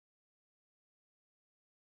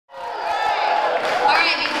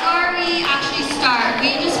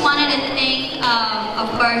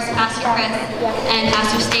course, Pastor Chris and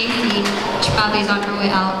Pastor Stacy, which probably is on her way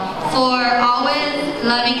out, for always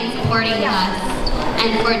loving and supporting us,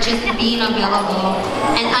 and for just being available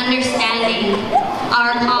and understanding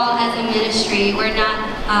our call as a ministry. We're not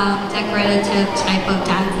decorative type of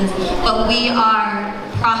dances, but we are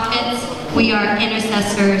prophets, we are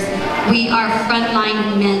intercessors, we are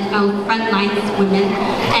frontline men, frontline women,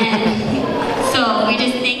 and so we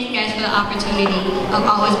just thank you guys for the opportunity of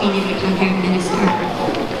always being able to come here and minister.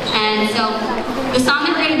 And so the song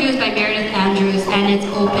that we're going to do is by Meredith and it's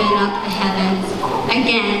Open Up the Heavens.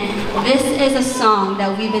 Again, this is a song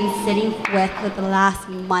that we've been sitting with for the last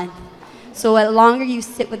month. So the longer you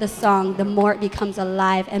sit with a song, the more it becomes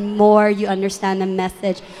alive and more you understand the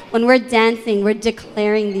message. When we're dancing, we're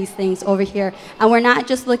declaring these things over here. And we're not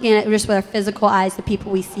just looking at it just with our physical eyes, the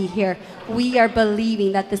people we see here. We are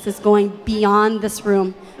believing that this is going beyond this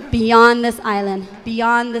room, beyond this island,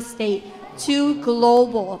 beyond the state, to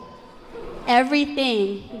global.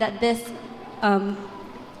 Everything that this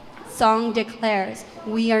song declares,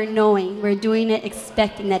 we are knowing, we're doing it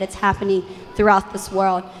expecting that it's happening throughout this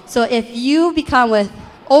world. So if you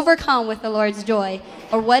overcome with the Lord's joy,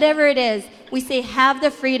 or whatever it is, we say have the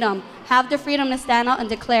freedom to stand out and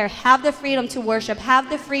declare, have the freedom to worship, have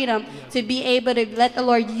the freedom to be able to let the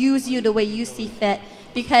Lord use you the way you see fit,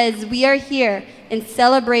 because we are here in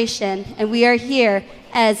celebration, and we are here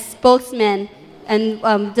as spokesmen and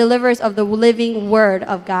deliverers of the living word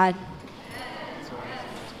of God.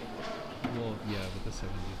 Well, yeah, with the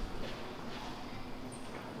 70.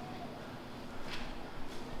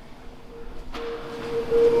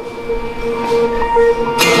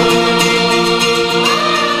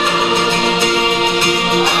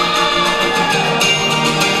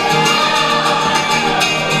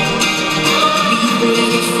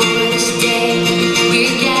 We